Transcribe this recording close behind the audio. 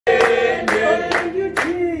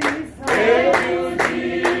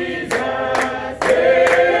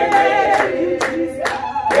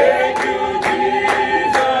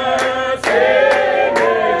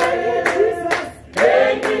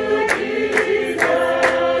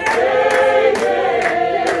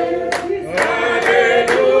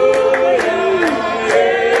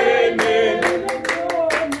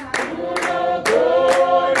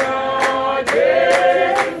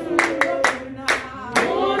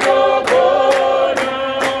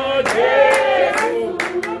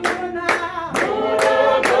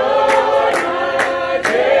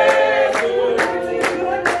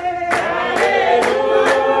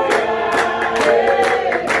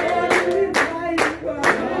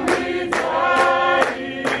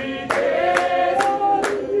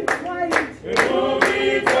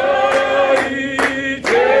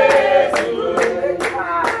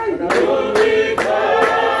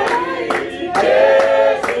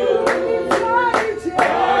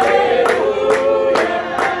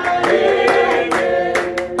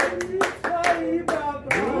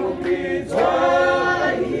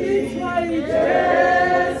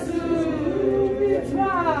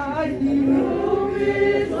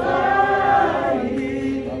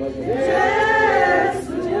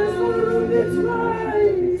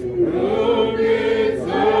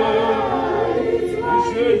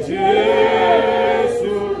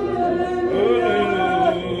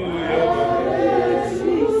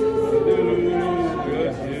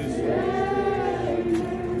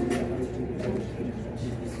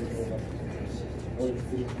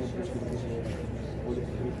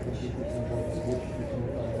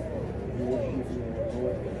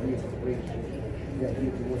We are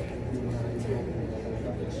here to worship you. Hallelujah.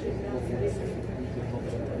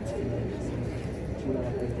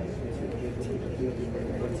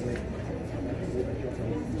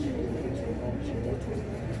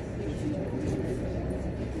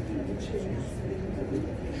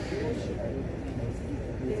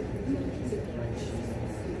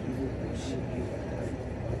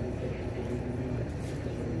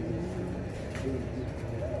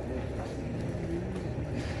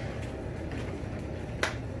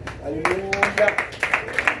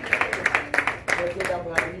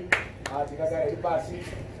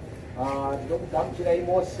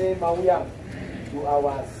 To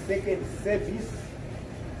our second service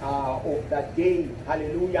of the day.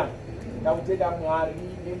 Hallelujah. Ndakutenda Mwari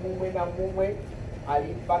nemumwe na mumwe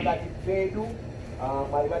ali pakati pedu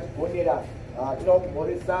Mwari vatigonera tinoda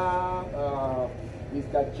kumhoresa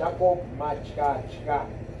Mr. Jacob Matyatya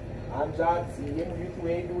hanzvadzi yemuyuthi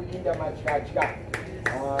wedu Linda Matyatya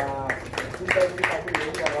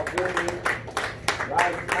tindaikuita vakoni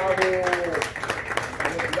vainavo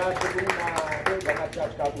vanozivasekuina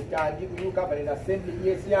Matyatya kutangi kuyuka Covenant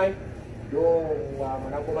Assembly ESI ndo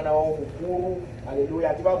mwanakomana wavo mukuru.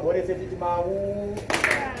 Hallelujah. Tivamhorese titi mahu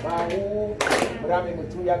Murame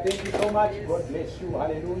Mutuya. Thank you so much. God bless you.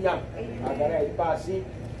 Hallelujah. Agara ipasi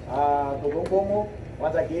Gogongomo.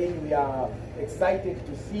 Once again we are excited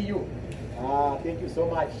to see you. Thank you so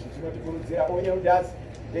much. Tinotikurudzira all elders.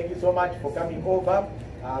 Thank you so much for coming over.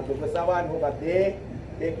 Gogosavan over there.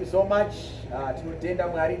 Thank you so much. Tinotenda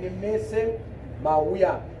Mwari nemese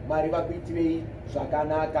mauya Mwari vakuitirei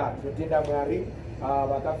zvakanaka. Tinotenda Mwari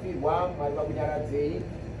vakafirwa Mwari vakunyaradzei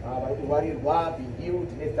vari kurwarirwa be healed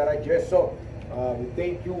nezita raJesu. We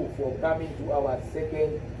thank you for coming to our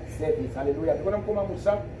second service. Hallelujah. Tikona mukoma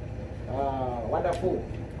musa wonderful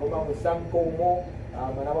koma musa mkomo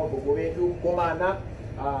mwana vagogo vedu mukomana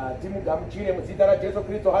timugamuchire muzita raJesu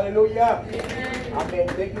Kristu. Hallelujah. Amen.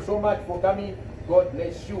 Thank you so much for coming. God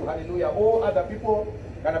bless you. Hallelujah. All other people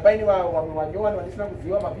kana paine vamwe vanyowani vandisina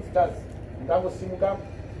kuziva mavisitors mungangosimuka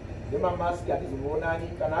nemamaski hatizomuonani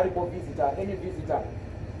kana aripo visitor, any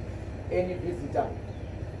visitor.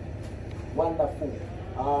 Wonderful.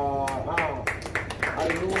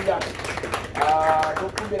 Hallelujah.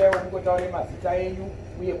 Tokumbiraiwo mungotaure mazita enyu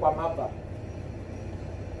uye kwamabva.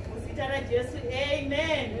 Muzita raJesu,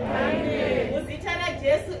 amen. Amen. Muzita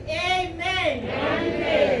raJesu, amen.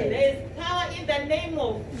 Amen. There is power in the name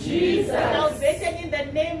of Jesus. Salvation in the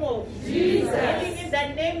name of Jesus. Healing in the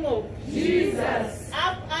name of Jesus.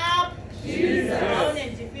 Up, Jesus. Down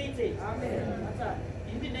and defeated. Amen.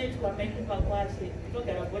 Indinoitwa maikupa kwashe.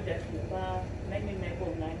 Togara boda kupa nani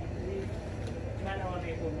naikonani. Mwana wa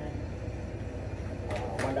naikonani.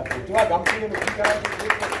 Wonderful. Tivagamukire muzita raJesu.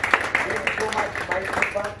 Thank you so much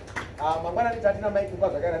maikupa. Mangwana nitatina maikupa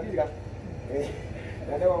zvakairandizika.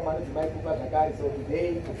 Ndanewa mwana maikupa zvakare. So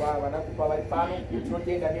today kupa vanakupa vari pano.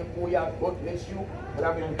 Tinotenda nekuuya. God bless you.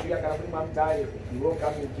 Murambe muchiya kana muri mamutare. You will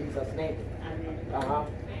come in Jesus' name. Amen.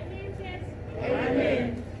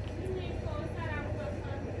 Amen.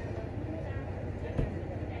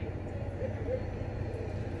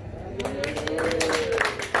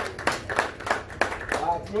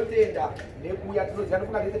 Tinotenda nekuuya tinoziva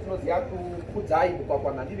nofunga tese tinoziva kukudzai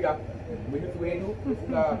mugwagwa mandiriga muyuthi wenu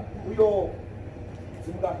kufunga uyo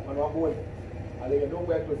simuka mwana waboni. Haleluya.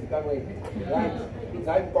 Ndonguya tinozikanwa ipi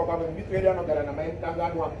kudzai mugwagwa muyuthi wedu anogara namai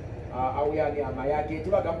mukanganwa auya nehama yake.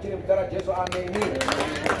 Tivagamuchire muzita raJesu. Ameni.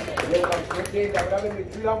 Tinotenda murave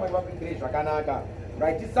muchiya Mwari vakuitirei zvakanaka.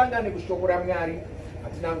 Right, tisangane kushoko raMwari.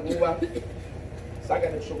 Hatina nguva.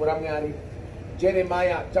 Sangane kushoko raMwari.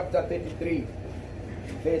 Jeremiah chapter 33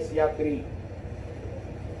 verse 3.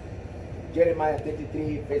 Jeremiah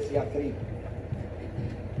 33 verse 3.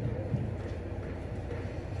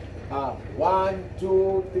 1,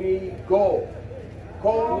 2, 3, go.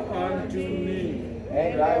 Call unto me,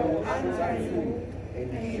 and I will answer you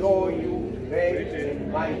and show you great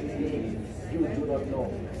and mighty things you do not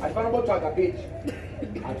know. Atifanobotsaga page.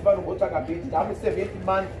 I'm 7th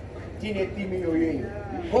month.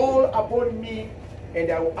 Call upon me,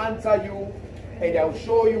 and I will answer you, and I will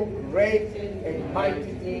show you great and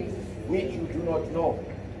mighty things which you do not know.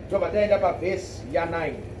 So, but then up verse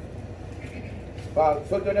 9. So,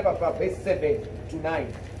 verse 7 to 9.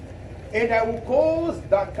 And I will cause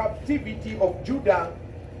the captivity of Judah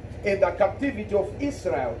and the captivity of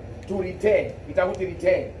Israel to return. It will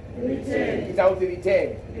return. It will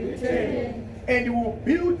return. And will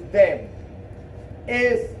build them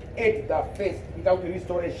as at the first. Without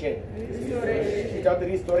restoration. Without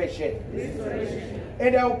restoration.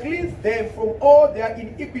 And I will cleanse them from all their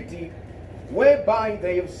iniquity, whereby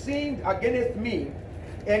they have sinned against me,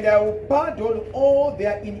 and I will pardon all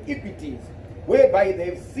their iniquities, whereby they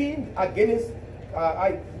have sinned against,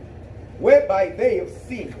 whereby they have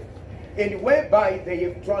sinned, and whereby they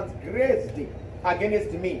have transgressed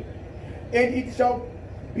against me. And it shall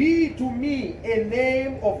be to me a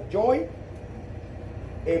name of joy,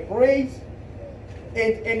 a praise,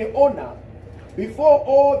 and an honor before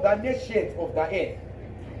all the nations of the earth,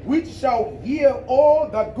 which shall hear all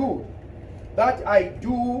the good that I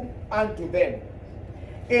do unto them.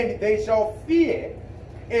 And they shall fear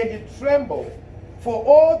and tremble for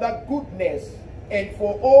all the goodness and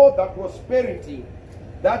for all the prosperity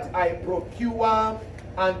that I procure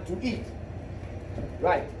unto it.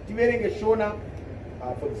 Right. Tiverenge Shona,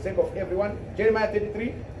 for the sake of everyone. Jeremiah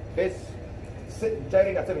 33, verse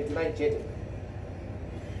 79. Chete.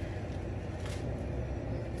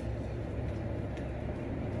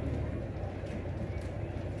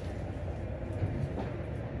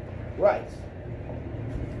 Right.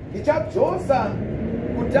 Ndichadzosa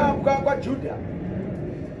kutapwa kwa Juda.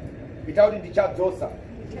 Itaudi ndichadzosa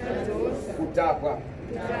kutapwa.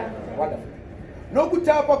 Wonderful.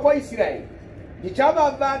 Nokutapwa kwa Israeli.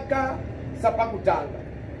 Ndichavavaka sapakutanga.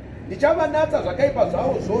 Ndichavanatsa zvakaipa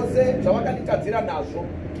zvavo zvose zvavakanditadzira nazvo.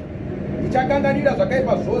 Ndichakanganira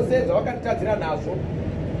zvakaipa zvose zvavakanditadzira nazvo.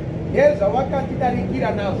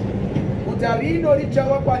 Nezvavakandidarikira nazvo. Guta rino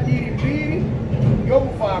richava kwandiri mbiri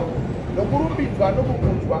yomufaro nokurumbidzwa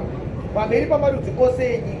nokukudzwa pamberi pamarudzi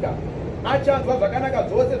ose enyika. Achanzwa zvakanaka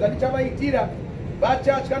zvose zvandichavaitira,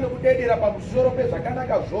 vachatya nokudedera pamusoro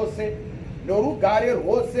pezvakanaka zvose norugare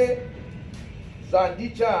rwose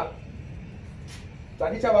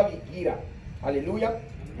zvandichavavikira. Hallelujah.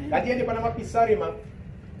 Ngatiende pana Mapisarema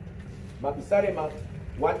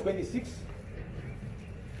 126.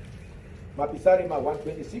 Mapisarema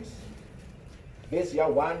 126 verse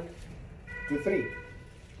 1 to 3.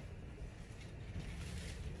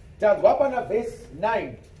 Tazwa pana verse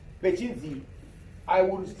 9 pechinzi, I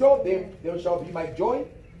will restore them, they shall be my joy,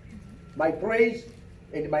 my praise,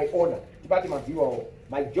 and my honor.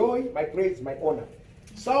 My joy, my praise, my honor.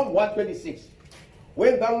 Psalm 126.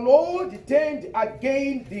 When the Lord turned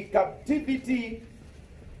again the captivity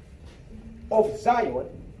of Zion,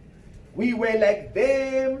 we were like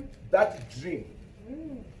them that dream.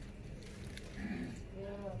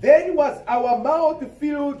 Then was our mouth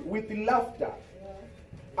filled with laughter,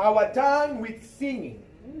 our tongue with singing.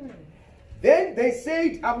 Then they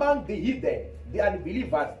said among the heathen, the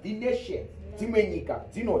unbelievers, the nation, the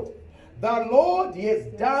Lord has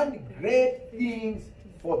done great things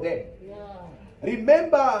for them.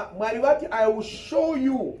 Remember, Mariwati, I will show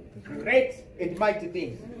you great and mighty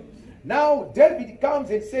things. Now, David comes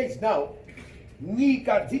and says, now,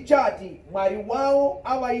 Nika dzichati, Mariwao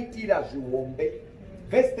awaitira zviwombe.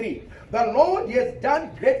 Verse 3, the Lord has done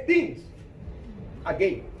great things.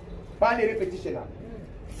 Again, final repetition now.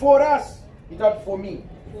 For us, it was for me.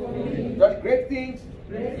 It was great things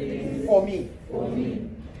for me.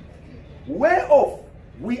 Whereof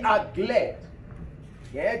we are glad.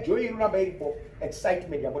 Yeah, joy irunamba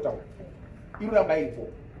excitement yabota. Irunamba.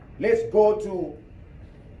 Let's go to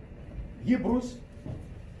Hebrews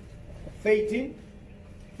 13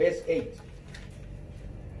 verse 8.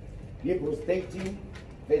 Hebrews 13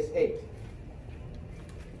 verse 8.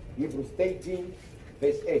 Hebrews 13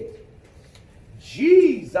 verse 8.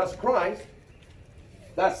 Jesus Christ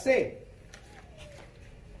the same.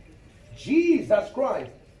 Jesus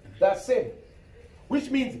Christ the same.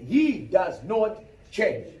 Which means he does not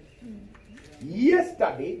change.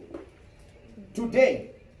 Yesterday,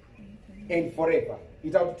 today, and forever.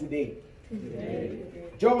 It's out today.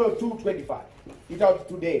 Joel 2:25. It's out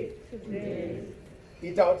today.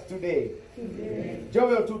 It's out today.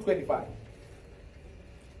 Joel 2:25.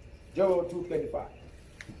 Joel 2:25.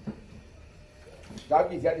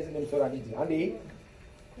 That is the name of Andy.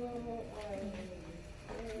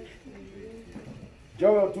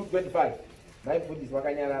 Joel 2:25. My food is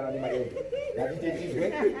wakanyana na my that is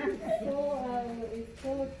it. So I will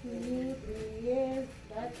restore to you the years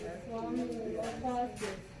that the swarming locusts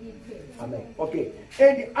has eaten. Amen. Okay.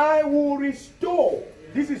 And I will restore.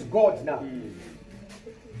 This is God now.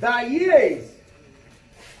 The years,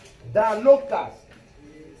 the locust,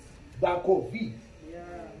 the COVID,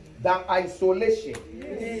 the isolation,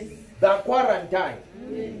 the quarantine,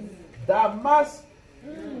 the mask,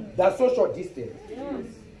 the social distance.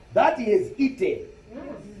 That he has eaten.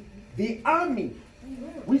 The army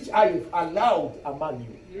which I have allowed among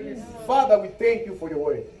you. Father, we thank you for your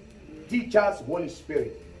word. Teach us, Holy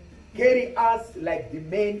Spirit. Carry us like the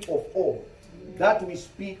men of old, that we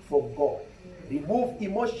speak from God. Remove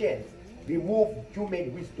emotions. Remove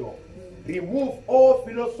human wisdom. Remove all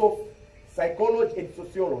psychology and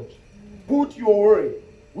sociology. Put your word,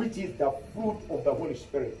 which is the fruit of the Holy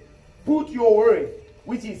Spirit. Put your word,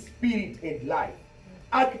 which is spirit and life.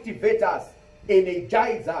 Activate us,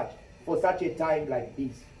 energize us for such a time like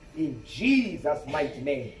this. In Jesus' mighty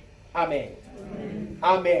name. Amen.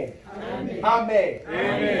 Amen. Amen.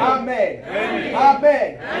 Amen. Amen.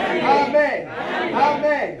 Amen. Amen.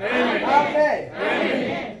 Amen.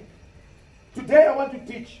 Amen. Today I want to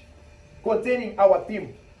teach concerning our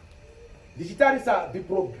theme. Digitalisa, the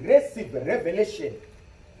progressive revelation.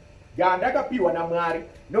 Yandakapiwa na Mwari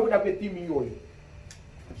nokuda kwetheme iyoyi.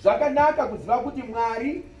 Zvakanaka kuziva kuti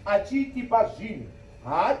Mwari achitipa zvinhu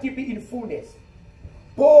haatipi in fullness.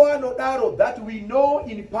 Paul anodaro that we know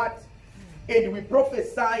in part and we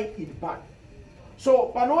prophesy in part.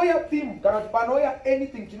 So panoya theme kana panoya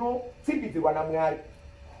anything chinotsimbidzirwa naMwari.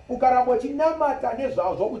 Ukaramba uchinamata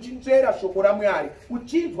nezvazvo uchinzvera shoko raMwari,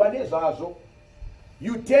 uchinzwa nezvazvo,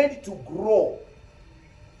 you tend to grow.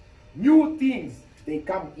 New things, they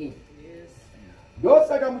come in.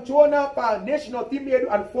 Ndosaka muchiona pa national theme yedu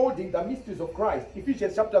unfolding the mysteries of Christ,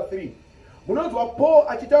 Ephesians chapter 3. Munonzwa Paul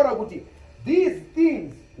achitaura kuti these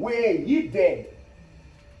things were hidden.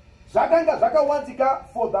 Zvakanga zvakawanzika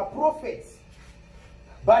for the prophets,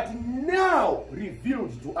 but now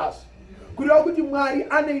revealed to us. Kureva kuti Mwari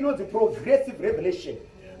ane inonzi progressive revelation.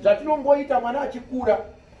 Zvatinongoita mwana achikura,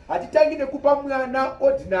 hatitangi nekupa mwana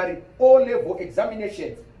ordinary O-level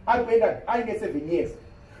examinations ari kuenda aine 7 years.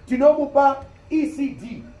 Tinomupa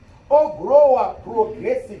ECD, ogrowa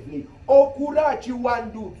progressively, okura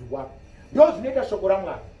achiwandudzwa. Ndio zvinoita shoko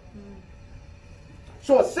raMwari.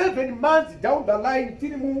 So 7 months down the line,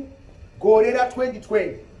 tirimu gorera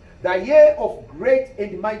 2020, the year of great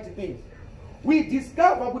and mighty things, we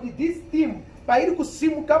discover that this theme, pairi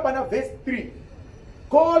kusimuka pana verse 3,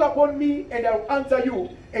 call upon me and I will answer you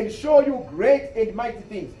and show you great and mighty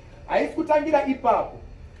things. Haisi kutangira ipapo.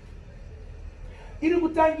 Iri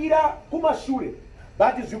kutangira kumashure.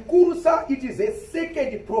 But zikurusa, it is a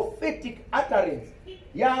second prophetic utterance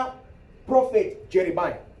ya prophet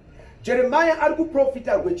Jeremiah. Jeremiah ari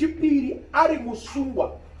kuprofita rwechipiri ari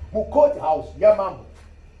musungwa mu court house ya mambo.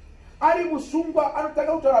 Ari musungwa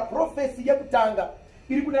anotanga kutaura prophecy yekutanga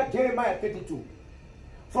iri kuna Jeremiah 32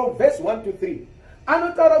 from verse 1 to 3.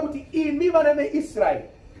 Anotaura kuti imi vana veIsraeri,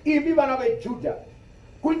 imi vana veJudha,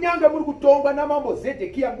 kunyange muri kutongwa namambo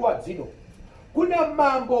Zedekia nguva dzino, kuna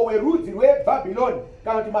mambo werudzi rweBhabhiloni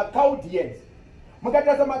kana kuti maChaldeans.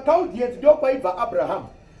 Mukatarisa maChaldeans ndio kwaibva Abraham,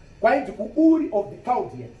 kwainzi kuUri of the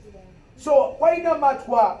Chaldeans. So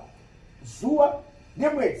kwainamatwa zuva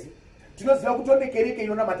nemwedzi, tinoziva kuti kereke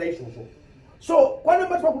inonamata izvozvo. So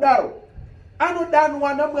kwanamatwa kudaro,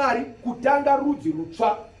 anodanwa naMwari kutanga rudzi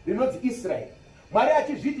rutsva rinonzi Israel. Mwari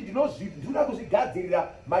achizviti ndinoda kuzvigadzirira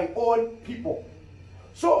my own people.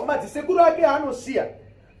 So madzisekuru ake anosiya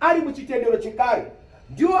ari muchitendero chekare,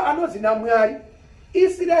 ndio anozi naMwari,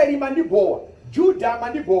 Israeri mandibowa, Juda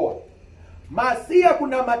mandibowa, masiya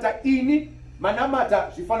kunamata ini, manamata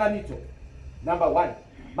zvifananidzo. Number 1,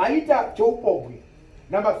 maita choupombwe.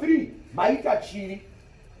 Number 3, maita chiri.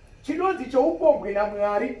 Chinonzi choupombwe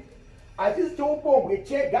naMwari hachisi choupombwe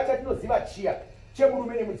chega chatinoziva chiya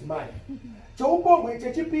chemurume nemudzimai. Choupombwe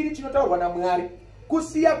chechipiri chinotaurwa naMwari,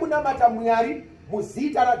 kusiya kunamata Mwari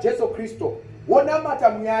muzita raJesu Kristu, wonamata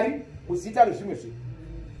Mwari muzita rezvimwe zvinhu.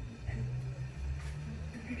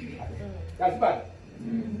 Kazibata.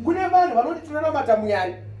 Kune vanhu vanoti tinonamata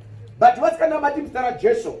Mwari, but vasikanamati muzita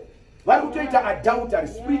raJesu, vari kutoita adultery,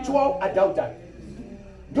 spiritual adultery.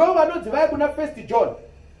 Ndio vanonzi vaya kuna 1 John,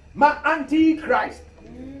 ma-antichrist.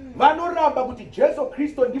 Vanoramba kuti Jesu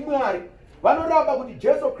Kristu ndiMwari, vanoramba kuti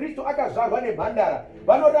Jesu Kristu akazvarwa nemhandara,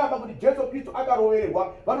 vanoramba kuti Jesu Kristu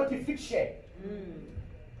akarovererwa, vanoti fiction.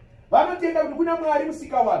 Vanotenda kuti kuna Mwari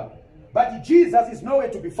musika wangu, but Jesus is nowhere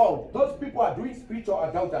to be found. Those people are doing spiritual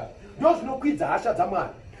adultery. Ndio zvinokwidza hasha dzaMwari.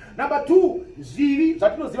 Number 2, zvivi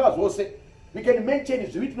zvatinoziva zvose. We can mention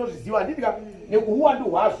zvivi tinozviziva ndika nekuhuwandu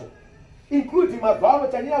hwazvo, including mabva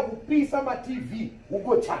anotanyira kupisa ma-TV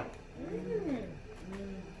ungochana.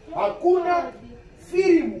 Hakuna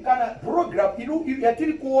film kana program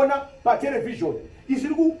yatiri kuona pa television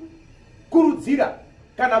isiri kukurudzira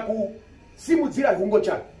kana kusimudzira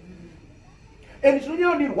ungochana. And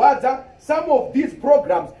zvinonyanirwadza, some of these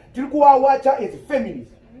programs tiri kuwawacha as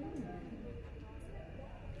feminists.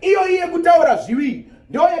 Iyo iye kutaura zvivi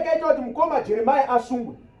ndio yakaita kuti mukoma Jeremiah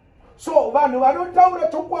asungwe. So vanhu vanotaura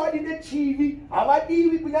chokwadi nechivi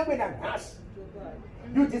havadiwi kunyange nanhasi.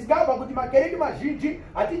 You discover kuti makereke mazhinji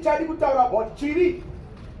hatichadi kutaura about chivi,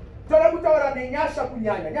 toda kutaura nenyasha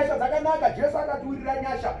kunyanya. Nyasha dzakanaka, Jesu akatiwirira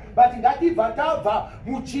nyasha, but ngatibva tabva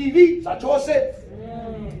muchivi zvachose.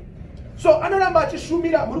 So anoramba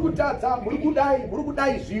achishumira muri kutadza, muri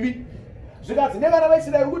kudai zvivi. Zvikadzi nevana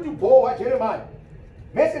vaIsraeri kuti bho waJeremiah.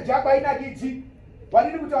 Message yako hainakidzi.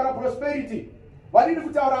 Vanidi kutaura prosperity. Vanidi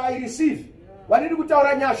kutaura I receive. Vanidi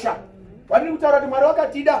kutaura nyasha. Vanidi kutaura kuti Mwari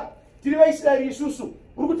wakatida. Tiri vaIsraeri isusu.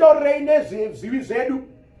 Uri kutaurirei nezvivi zvedu.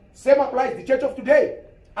 Same applies the church of today.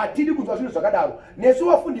 Atidi kunzwa zvinhu zvakadaro. Nesu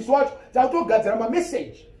vafundisi wacho takutogadzira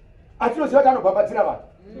message. Atinoziva kuti anobhabhadzira vanhu.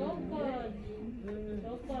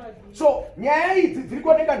 So nyaya idzi dziri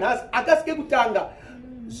kuoneka nhasi akasike kutanga.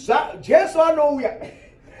 Jesu anouya.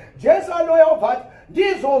 Jesu anouya obva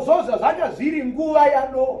ndizvozvo zvazvanga zviri nguva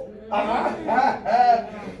yano.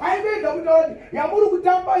 Aipedza kutaura kuti yamuri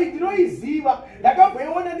kutamba iyi ndinoiziva.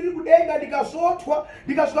 Ndakabvoiona ndiri kudenga ndikasvotwa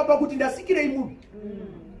ndikasvika pakuti ndasikirei munhu.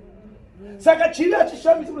 Saka chivi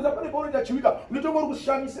achishamisa kuti pane paunoita chiwika unotonga uri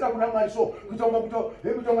kushamisira kuna Mwari so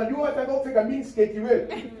kutonga ndiwo watanga kupfeka minisketi iwewe.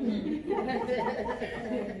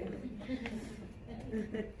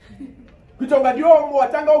 Kutonga ndiwo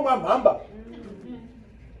watanga umwa mhamba.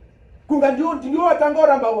 Kunga ndiwo watanga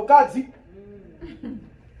uramba vakadzi.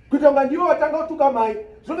 Kutonga ndiwo watanga utuka mai.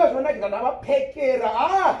 Zvonga zvinonakidza navapekera.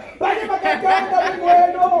 Pane makatanga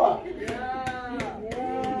mumwenowa.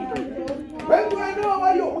 Vengueno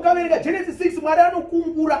vayo mukaverenga Genesis 6 Mwari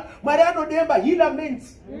anokungura, Mwari anodemba he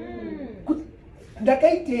laments.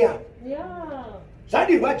 Ndakaiteya.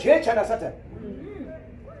 Zvadirwa jecha naSatani.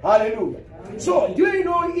 Hallelujah. So ndiyo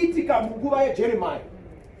inoitika munguva yaJeremiah.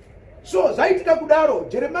 So zvaitika kudaro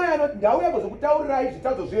Jeremiah anoti ndauya kuzokutaurirai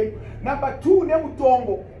zvitadzo zvenyu. Number 2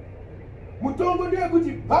 nemutongo. Mutongo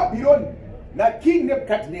ndewekuti Babylon naKing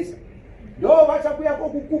Nebuchadnezzar ndo vachakuya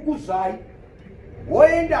kokukukuzai.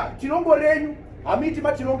 Woenda chinongo renyu hamiti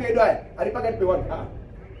machinongo edu aya ari pakati pevanhu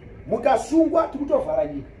mukasungwa tikutovhara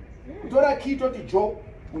nyika. Kutora kito kuti Jo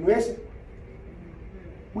munhu wese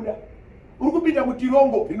buda uri kupinda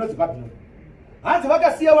mutirongo rinonzi Babyloni. Hanzi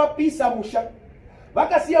vakasiya vapisa musha,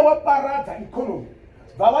 vakasiya vaparadza economy,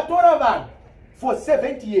 vavatora vanhu for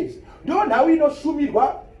 70 years. Ndo nhau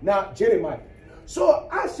inoshumirwa naJeremiah. So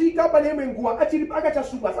asvika pane imwe nguva achiri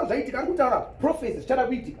akachasungwa sazvaitika ari kutaura prophecy zvichada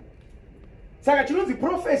kuitika. Saka chinonzi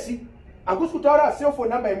prophecy hakusi kutaura cell phone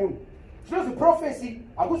number yemunhu. Chinonzi prophecy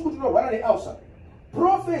hakusi kuti unorwara neulcer.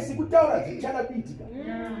 Prophecy kutaura zvichada kuitika.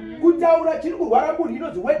 Kutaura chiri kurwara munhu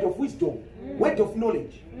inonzi word of wisdom, word of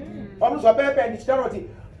knowledge. Pamunozwa pepe ndichitaura kuti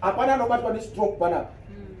hapana anobatwa nestroke panapa.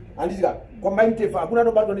 Handisika combined tefa hakuna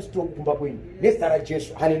anobatwa nestroke kumba kwenyu. Nezita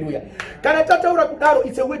raJesu. Hallelujah. Kana tataura kudaro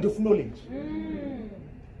it's a word of knowledge.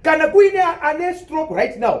 Kana kuine ane stroke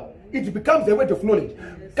right now it becomes a word of knowledge.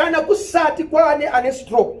 Kana kusati kwaane ane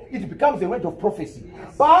stroke it becomes a word of prophecy.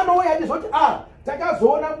 Paanouya ndizoti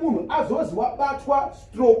takazoona munhu azozi wabatwa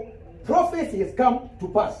stroke. Prophecy has come to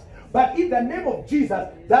pass. But in the name of Jesus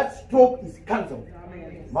that stroke is cancelled.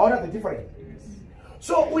 Maona the difference.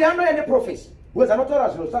 So uyanoya neprophecy because anotaura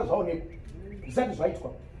zvinhu zvisati zvaonekwa zvisati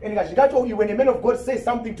zvaitwa. And kazhinji when a man of God says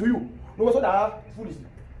something to you unozoti foolish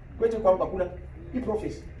kwete kwangu hakuna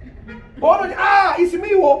prophecy. Paunoti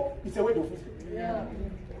isimiwo it's a word of wisdom.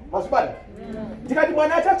 Masibala. Tikati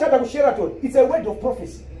mwana achachata kuSheraton it's a word of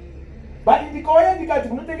prophecy. But ndikauya ndikati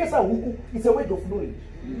munotengesa huku it's a word of knowledge.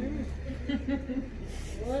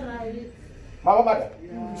 Makabata.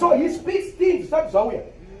 So he speaks things zvisati zvauya.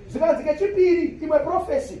 Zvikanzike chipiri imwe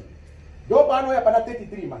prophecy. Ndo paanouya pana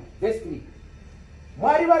 33 man verse 3.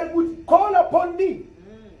 Mwari vari kuti call upon me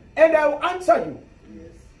and I will answer you.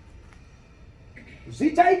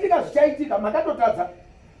 Zvichaitika makatotadza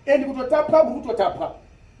and kutotapwa muri kutotapwa.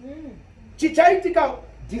 Chichaitika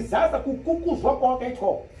disaster kukukuzwa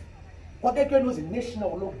kwakaitwa inozi national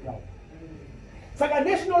lockdown. Saka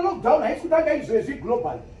national lockdown haisi kutanga izvezvi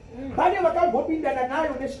global. Pane vakangopindana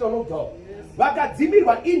nayo national lockdown.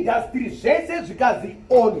 Vakadzimirwa industry zvese zvikazi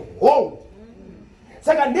on hold.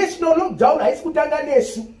 Saka national lockdown haisi kutanga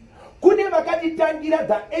nesu. Kune vakatitangira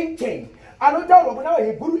the ancient anotaurwa muna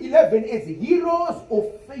Hebrew 11 as heroes of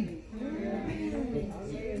faith.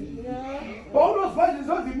 Paunozwa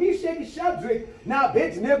zvizozi Meshach, Shadrach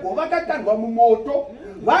naAbednego vakakandwa mumoto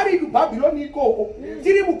vari kuBhabhironi ikoko.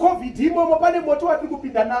 Tiri muCovid imomo pane moto watiri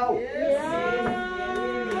kupinda nawo.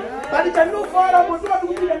 Bali chandinofara moto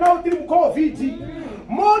watiri kupinda nawo tiri muCovid.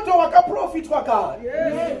 Moto wakaprofitwa kare.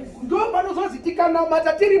 Ndo panozozi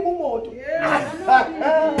tikanamata tiri mumoto.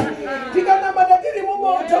 Tikanamata tiri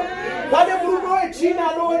mumoto. Pane murume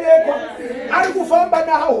wechina anoonekwa ari kufamba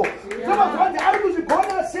nawo. Zvavanzi ari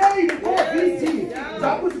kuzvigona sei muCovid.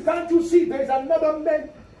 Zakuti can't you see there is another man.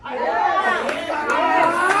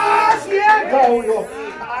 Siyega uyo.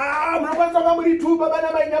 munokwanisa kuva muri tuba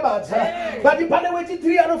vana mainyamadza but pane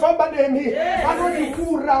wechitiri anofamba nemi anoti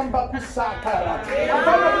kuramba kusakara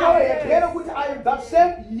afanaaero kuti I am the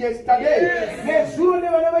same yesterday nezuro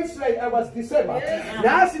nevana vaisraeri I was the same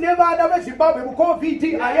nhasi nevana vezimbabwe mucovid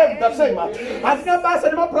I am the same handina basa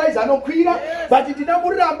nemapuraizi anokwira but ndina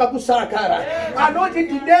kuramba kusakara anoti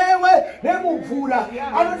ndinewe nemumvura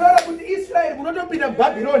anotaura kuti Israeri munotopinda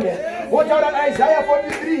mubhabhironi wotaura Isaiah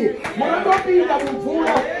 43 munotopinda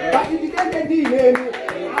mumvura but ndinenge ndiinemi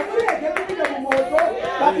amurege kupinda mumoto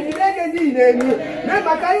but ndinenge ndiinemi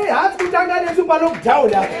nemhaka iyi haasi kutanga nesu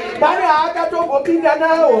palockdown pane haakatombopinda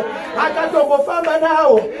nawo akatombofamba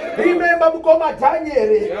nawo rimemba mukoma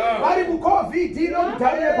Dhanieri vari mucovid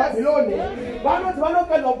lockdown yebhabhironi vanoti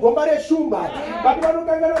vanokanwa gomba reshumba but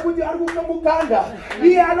vanokangana kuti ari kumukanda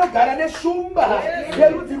iye anogara neshumba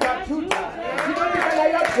yerudzi rwaJudha inoti kana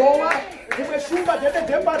yadzowa imwe shumba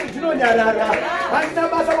dzededzembati dzinonyarara handina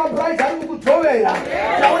basa mapuraizi ari kukudzovera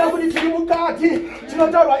taura kuti tiri mukati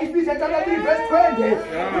tinotaurwa Ephesians chapter 3 verse 20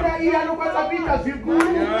 kuna iye anokwanisa kuita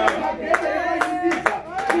zvikuru magete emaisiza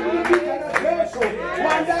zvikuru najesu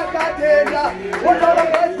wandakatenda wotaura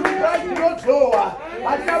Kristu inodzowa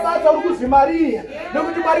handina basa uri kuzimariya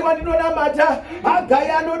nekuti Mwari wandinonamata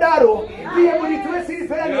hagai anodaro iye muridzi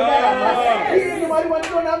wesirivheri anondarama iye ni Mwari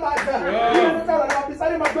wandinonamata iye anotaura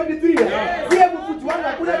namapisarema 23 iye mufudzi wangu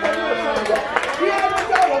hakuna chainoshanda iye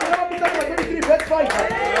anotaura namapisarema 23 verse 5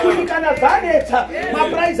 kuti kana zanetsa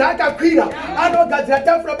mapuraizi akakwira anogadzira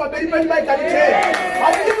tafura pamberi penyu maikanichera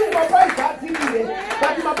hatidi kuti mapuraizi adzivire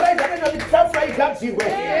but mapuraizi anoita kuti tafura igadzirwe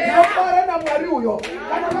ndinofara naMwari uyo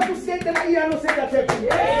kana vakusendera iye anosenda tebhuru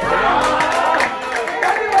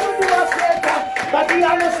kani varuti vaseka but iye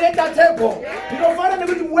anosenda tebhuru ndinofara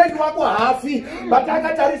nekuti mwendi wako hafi but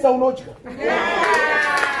akatarisa unodya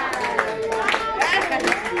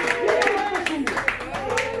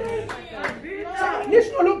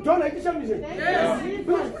National lockdown haichishambize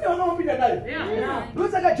because kune vakamupinda nayo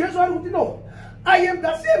ndosaka Jesu ari kuti no I am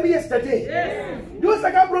the same yesterday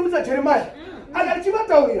ndosaka apromisa Jeremiah akati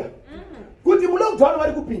chivataurira kuti mulockdown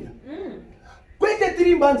vari kupinda kwete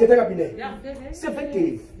 3 months yatakapinda 7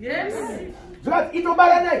 days zvakati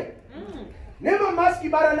itobaranai nevamaski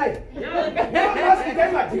baranai nevamaski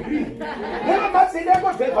taimadegree nevamaski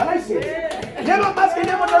ndekodriver license nevamaski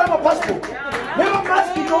ndekotora mapassport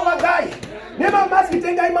nevamaski novagai nevamaski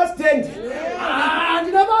tengai mastendi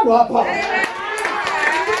handina vanhu apa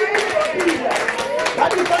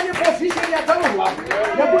ngatipane position yataurwa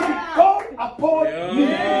nekuti call upon me.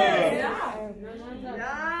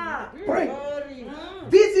 Pray.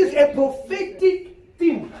 This is a prophetic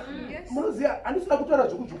thing. Munoziva handisina kutaura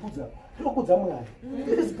zvokujukudza tinokudza Mwari.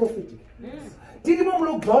 This is prophetic. Tirimo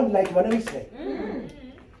mulockdown like vana veIsraeri.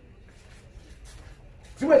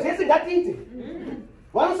 Zvimwe zvese ngatiite.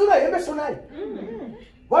 Vanosona hembe sonai.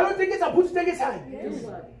 Vanotengesa bhutsu tengesai.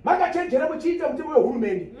 Makachenjera muchiita mutemo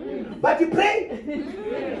wehurumende. But pray.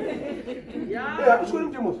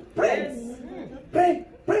 Pray. Pray.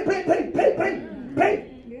 Pray. Pray. Pray. Pray. Pray. Pray.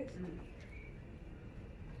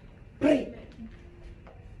 Pray.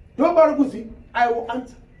 Don't worry, I will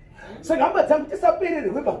answer. So I'm going to say,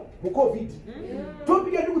 remember, COVID. Don't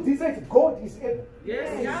begin to decide if God is able.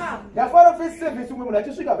 Yes. The father face service women are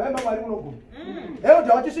just a very no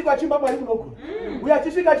we are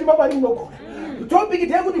just a no. Don't begin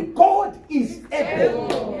to tell you God is able.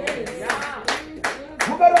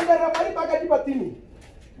 You got under a money back at Patini.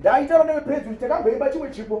 The internal praise will take away, but you will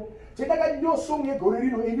chipo. Take out your song, you go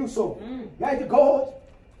in your song. Like God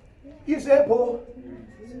is able.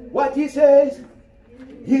 What he says,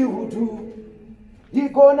 he will do. He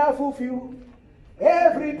gonna fulfill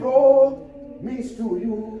every promise to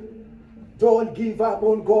you. Don't give up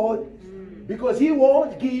on God, because he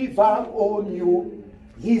won't give up on you.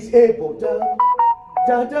 He's able. Dun,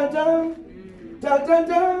 dun, dun, dun, dun, dun,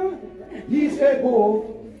 dun. He's able.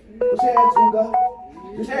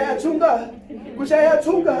 Kushaya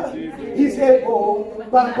chunga. He's able.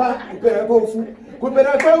 Papa, kupera gofu.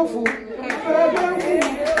 Kupera gofu.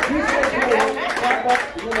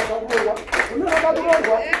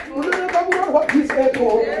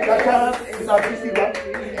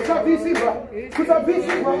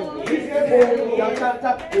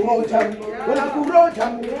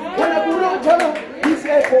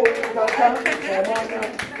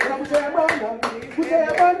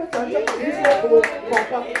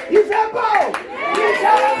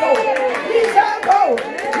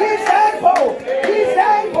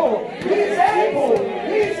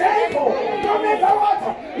 He's able. No matter what,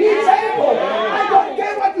 he's able. I don't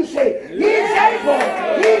care what you say. He's able.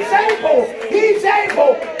 He's able. He's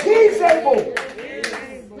able. He's able.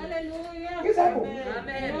 Hallelujah. He's able.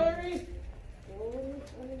 Amen.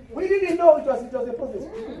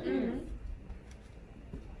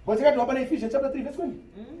 up in Ephesians chapter 3 verse 20.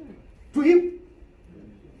 To him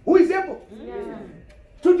who is able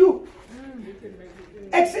to do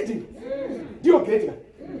exceeding, do greater,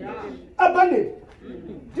 abundant,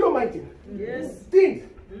 do mighty things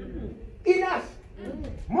in us,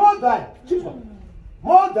 more than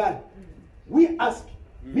we ask.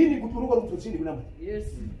 Meaning, Yes.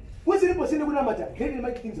 what's it possible to matter? Great and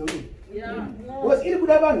mighty things are doing. Was it good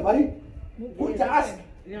have good to ask?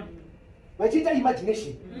 My teacher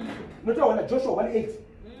imagination. Not one Joshua 1:8.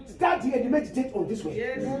 Start here and meditate on this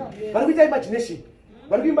way. But with imagination.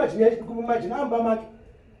 But we imagine I'm Bamak.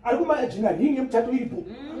 I will imagine a linear tattoo.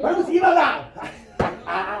 But it was Ivala.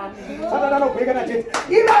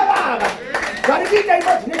 But with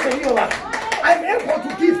imagination, I'm able to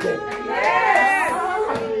give them.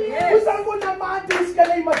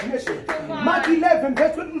 Imagination. Mark 11,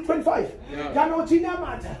 verse 20 to 25. Ganotina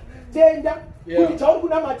matter. Tender. Kutichauru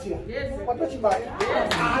matia. What was you buy?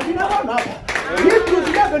 Hebrews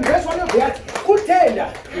 11, verse 1 of that. Good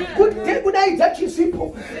tender. Good night that you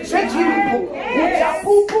simple. Set you.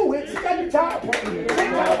 Uchapupu, with Scotty Tap.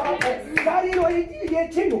 Daddy, or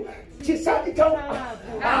you Chisati Town.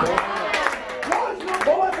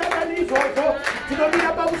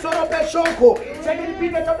 Second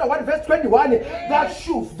Peter chapter 1 verse 21. The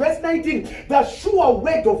shoe, verse 19. The sure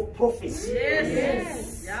word of prophecy.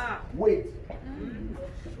 Yes. Yeah. Wait.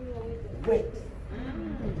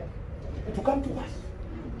 To come to pass.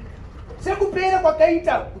 Sekupera kwa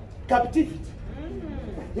kaita captivity.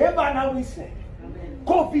 Yeba na wise.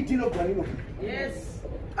 COVID ino gwanino. Yes.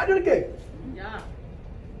 I don't care. Yeah.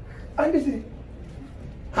 And this is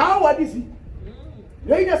how are this?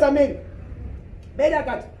 Ladies and men, better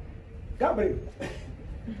cut. Gabriel.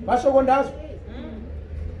 Mashogondas.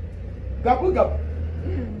 Gabu.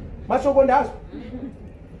 Mashogondas.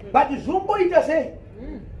 But the Zumbo it say,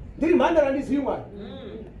 the remainder and this human.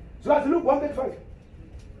 So as look 1:5.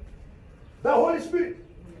 The Holy Spirit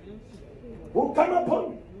will come upon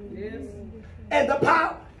you. Yes. And the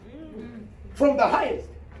power from the highest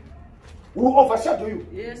will overshadow you.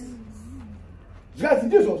 Yes. Zikazi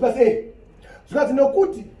ndizo zikase. Zikazi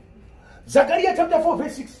nokuti Zakaria chapter 4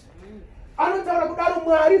 verse 6. Anotaura kudaro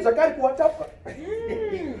Mwari Zakari kuwatapa.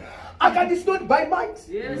 It is not by might,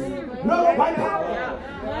 no by power.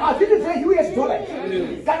 I think it's a US dollar.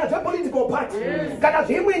 Kana za political party. Kana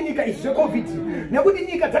zimwe nyika izwe COVID. Nekuti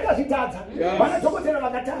nyika dzakazvitadza. Vanadhokotera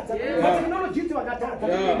vakatadza. Matechnologists vakatadza.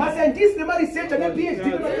 Mascientists nemaresearcher nePhD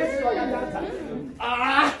nematesi vakatadza.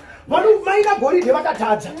 Vanomaina goridhe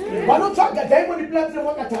vakatadza. Vanotsvaga diamond platinum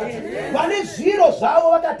vakatadza. Vane zviro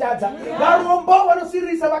zvavo vakatadza. Varombo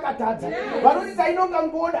vanosirisa vakatadza. Vanoita inonga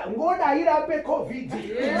ngoda hairape COVID.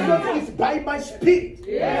 It's by my spirit.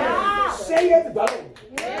 Saith the Lord.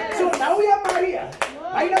 So now we are Maria.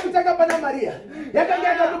 Haina kutaka pana Maria. Yakanga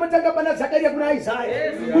yakataka pana Zakaria kuna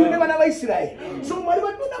Isaiah. Kune vana vaIsrael. So Mwari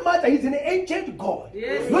vatuna mata, he's an ancient God.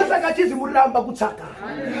 Nosaka chizi muramba kutsaka.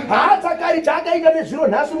 Hatsakari chakaita nezviro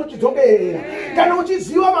nhasi unochidzokerera. Kana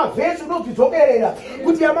uchiziva mavhesi unochidzokerera.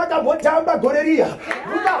 Kuti yamakambotamba gore riya.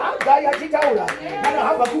 Hagai achitaura. Kana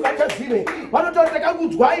Habakuk achazive. Vanotaura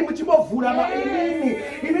takangudzwai muchimbovhura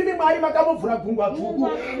imimi Mwari makambovhura gungwa dzvuku.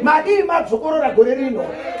 Madii madzokorora gore rino.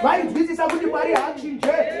 Vainzwisisa kuti Mwari hachinje.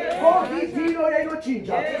 COVID ino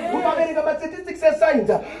yainochinja. Ukaverenga ma-statistics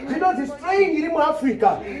eScience. Zvinonzi strain iri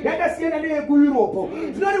muAfrica yakasiyana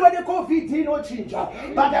neyekuEurope. Zvinodiwa neCOVID inochinja.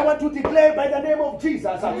 But I want to declare by the name of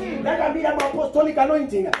Jesus. Ndakamira muapostolic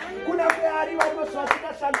anointing. Kuna kweari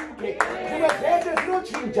vanosvasvikashanduke. Zvimwe zvese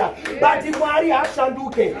zvinochinja. But Mwari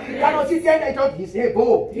hashanduke. Kana uchitenda ita he's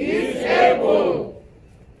able. He's able.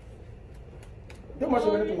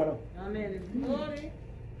 Amen.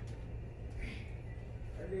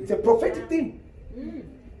 It's a prophetic thing.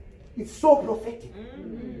 It's so prophetic.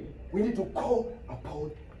 We need to call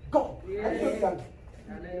upon God.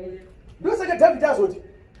 Ndosaka David azoti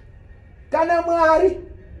kana Mwari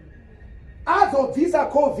azobvisa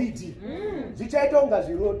COVID zvichaita unga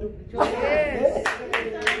zviroto.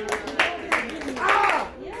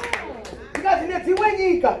 Because nedzimwe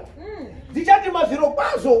nyika dzichati mazviro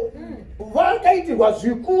kwazvo vakaitirwa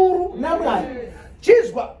zvikuru naMwari.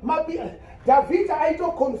 Chizwa David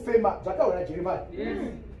aitokonfirma zvakaona Jeremiah.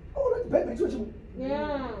 Unoti Bible icho chimwe.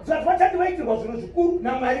 Zvachati vaitirwa zviro zvikuru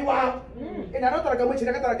naMwari wavo. Ende anotaura kamwe chete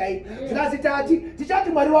akataura kai. Zvikazitati tichati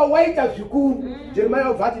Mwari wavo waita zvikuru. Jeremiah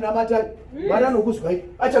obva ati namatani. Mwari anokuzwai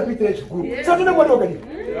achakuitira zvikuru. Saka toda Mwari wakadini.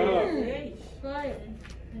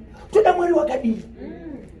 Toda Mwari wakadini.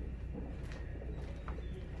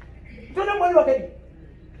 Toda Mwari wakadini.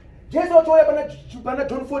 Jesu otouya pana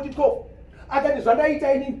John 14:12. Akati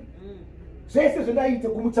zvandaita inini. Zvese zvendaita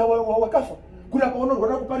kumutsa wakafa. kuti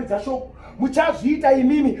paunorwara kuparidza shoko muchazviita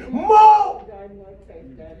imimi more.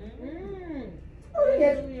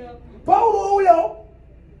 Pauro uyo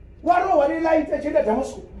warohwa nelight achienda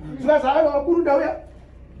Damascus. Zvikazi aiwa vakuru ndauya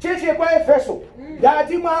chechi yekwaEfeso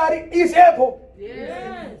yati Mwari is able.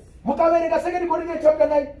 Mukaverenga 2 Corinthians chapter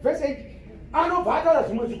 9 verse 8 anobva ataura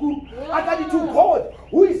zvimwe zvikuru akati to God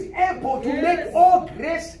who is able to make all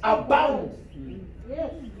grace abound.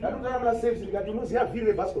 Ndakutaura saves ndikati unoziva vhiri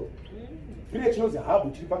rebhasikoro. Vhiri chinonzi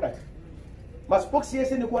hub chiri pakati. Maspokes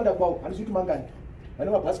ese nekuwanda kwawo handizvi kuti mangani.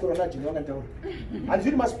 Vane mabhasikoro anajini vangantaura.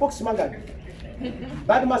 Handizvi kuti maspokes mangani.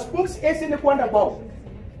 But maspokes ese nekuwanda kwawo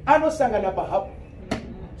anosangana pahub.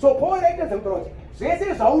 So Paul aitedza kutaura kuti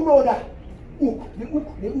zvese zvaunoda uku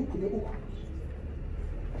neuku neuku neuku.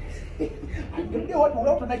 Ndide wati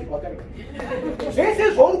unotonakirwa kare.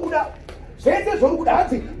 Zvese zvauri kuda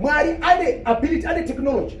hanzi Mwari ane ability ane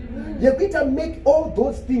technology yekuita make all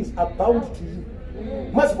those things abound to you.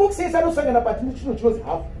 Maspokes ese anosangana pachino chinonzi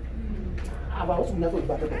hub. Ava hausi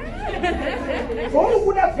kunyatsozvibata. Zvauri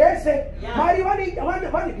kuda zvese Mwari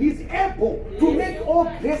vane he is able to make all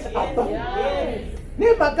grace abound.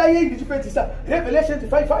 Nemhaka yei ndichipedzisa Revelation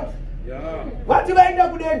 5:5. Vati vaenda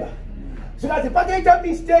kudenga zvikazi pakaita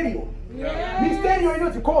misterio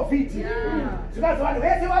inonzi COVID. Zvikazi vanhu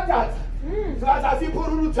vese vatadza zvikazi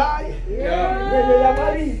asipururudzai mhene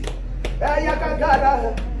yaMwari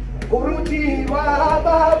yakagara kurutivi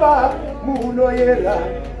rwaBaba munoyera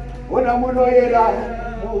ona munoyera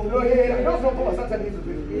ndozvinokomba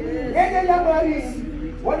mhene yaMwari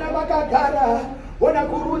ona vakagara ona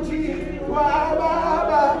kurutivi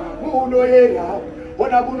rwaBaba munoyera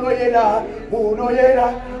ona munoyera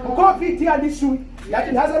COVID handishui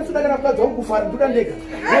yati nhasi arisudakana mukadzi wangu kufara ndoda ndega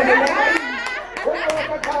ona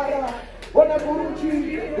vakagara ona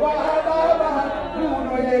kurutivi rwaBaba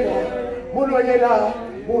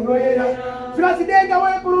munoyera zvikazi denga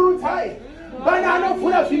wapururudzai kana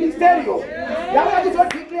anovhura zvimisterio yava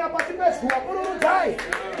chizodhikleya pasi pezuva pururudzai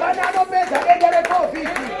kana anopedza denda reCovid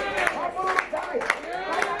vapururudzai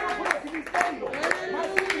kana anovhura zvimisterio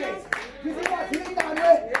masickness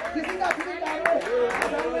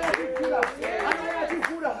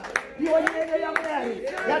anoyatifura iwo nyenge yaMwari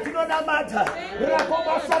yatinonamata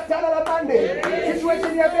rakomba satana ramande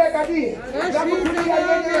situation yako yakadii ndakutumia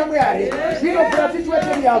nyenge yaMwari inovhura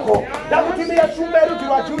situation yako ndakutumia shumba yerudzi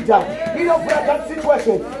rwaJudha inovhura that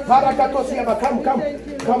situation marakatosiyama come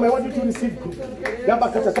I want you to receive good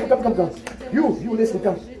yabakata come you listen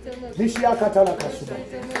come nishiyakatala kasuba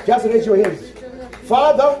just raise your hands.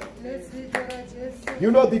 Father,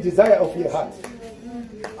 you know the desire of your heart.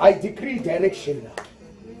 I decree direction now.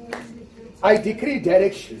 I decree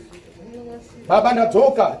direction. Baba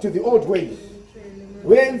natoka to the old ways.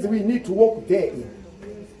 When we need to walk therein.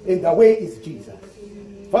 And the way is Jesus.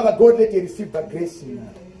 Father God, let you receive the grace now.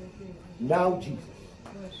 Now, Jesus.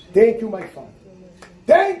 Thank you, my Father.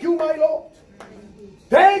 Thank you, my Lord.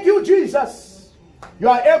 Thank you, Jesus. You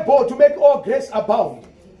are able to make all grace abound.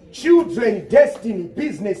 Children, destiny,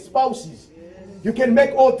 business, spouses. You can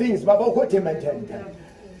make all things.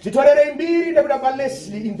 Titorere mbiri nekuda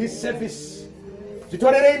paLeslie in this service.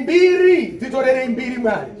 Titorere mbiri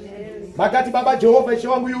man. Makati Baba Jehovah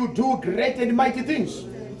Shawangu, you do great and mighty things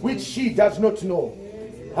which she does not know.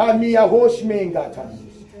 Hamia hosh mengata.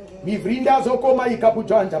 Mivrinda zokoma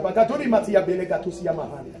ikapujanja pakatori matia belega tusia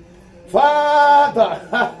mahanda. Father,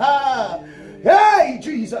 hey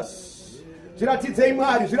Jesus. Ziratidze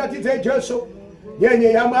Mwari, ziratidze Jesu.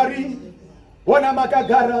 Yenye yaMwari. Ona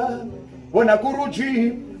makagara, ona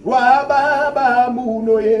kuruji rwaBaba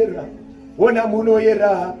munoyera. Ona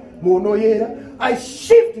munoyera. I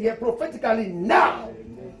shift here prophetically now.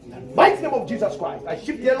 In the mighty name of Jesus Christ. I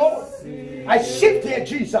shift here, Lord. I shift here,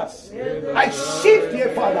 Jesus. I shift here,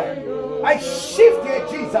 Father. I shift here,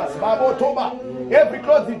 Jesus. Babotoba. Every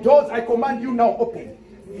closed doors, I command you now, open.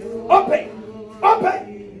 Open.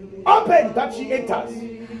 That she enters.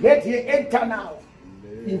 Let her enter now.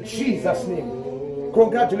 In Jesus' name.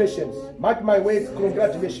 Congratulations. Mark my words.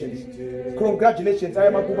 Congratulations. I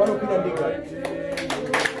am a Cubano Pinandica.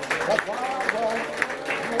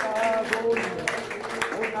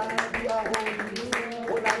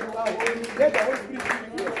 Let the Holy Spirit be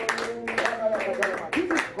here.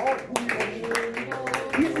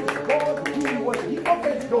 This is God who he was. He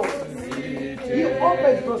opens doors.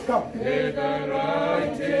 Come.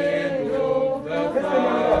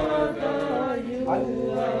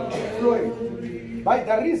 By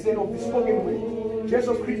the reason of the spoken word,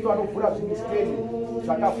 Jesus Christ anofura ministeri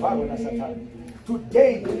zvakavarwa naSatani.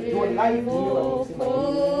 Today, your life will never be the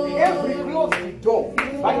same. Every closed door,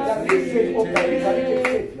 by the reason of the resurrected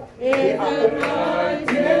Savior, they are open.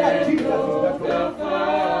 Remember, Jesus is the door.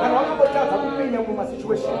 freedom from a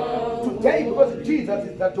situation. Today, because Jesus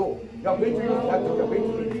is the door, you are going to use that door. You are going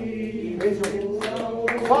to enter. Raise your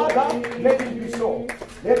hands. Father, let it be so.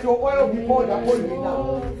 Let your oil be poured upon me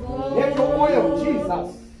now. Let your oil,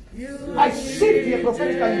 Jesus. I shift here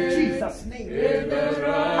prophetically in Jesus' name.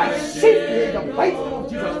 I shift here in the mighty name of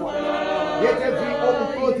Jesus Christ. Let every open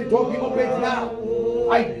closed door be opened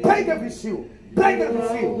now. I break every seal. Break every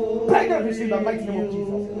seal. Break every seal in the mighty name of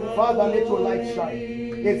Jesus. Father, let your light shine.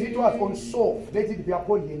 As it was on Saul, let it be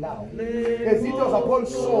upon me now. As it was upon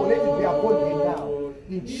Saul, let it be upon me now.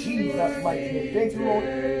 In Jesus' mighty name. Thank you, Lord.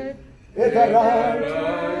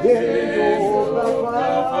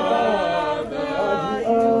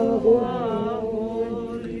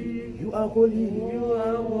 You are holy.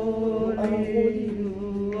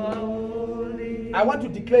 I want to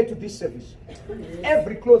declare to this service,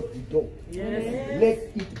 every closed door, let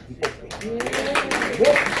it be open.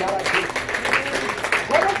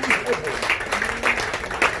 God is able.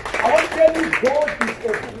 I want to tell you, God is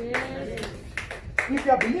able. If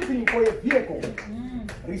you are believing for a vehicle,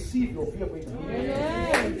 receive your vehicle.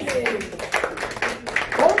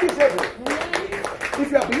 God is able.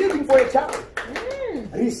 If you are believing for a child,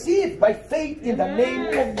 receive by faith in the name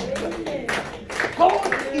of Jesus.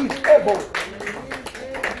 God is able.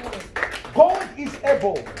 God is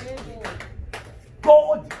able.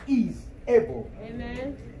 God is able.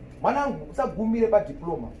 Amen. Manangu, usagumire pa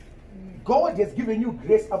diploma. God has given you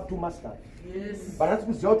grace up to masters. Yes. But not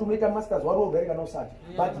to to make a masters, what will very no such.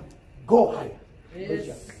 But go higher.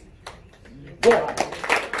 Yes. Go higher.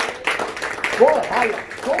 Go higher.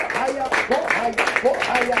 Go higher. Go higher. Go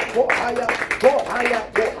higher. Go higher. Go higher.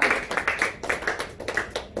 Go higher.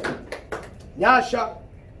 Nyasha.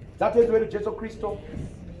 Zatezwe Jesu Kristo.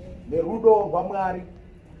 Nerudo rwa Mwari.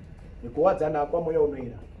 Nikuwadzana kwa moyo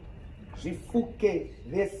unoira. Zvifuke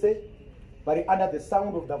vese vari under the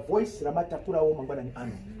sound of the voice ramatakura wo mangwanani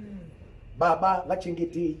ano. Baba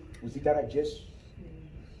vachengeti muzita raJesu.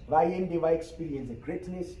 Vaende va experience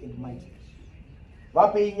greatness and mightiness.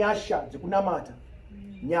 Vape nyasha dzikunamata.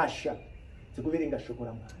 Nyasha dzikuverenga shoko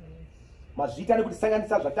raMwari. Mazita nekuti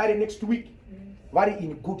sanganisa zvakare next week vari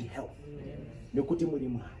in good health. Nekuti muri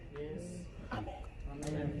Mwari.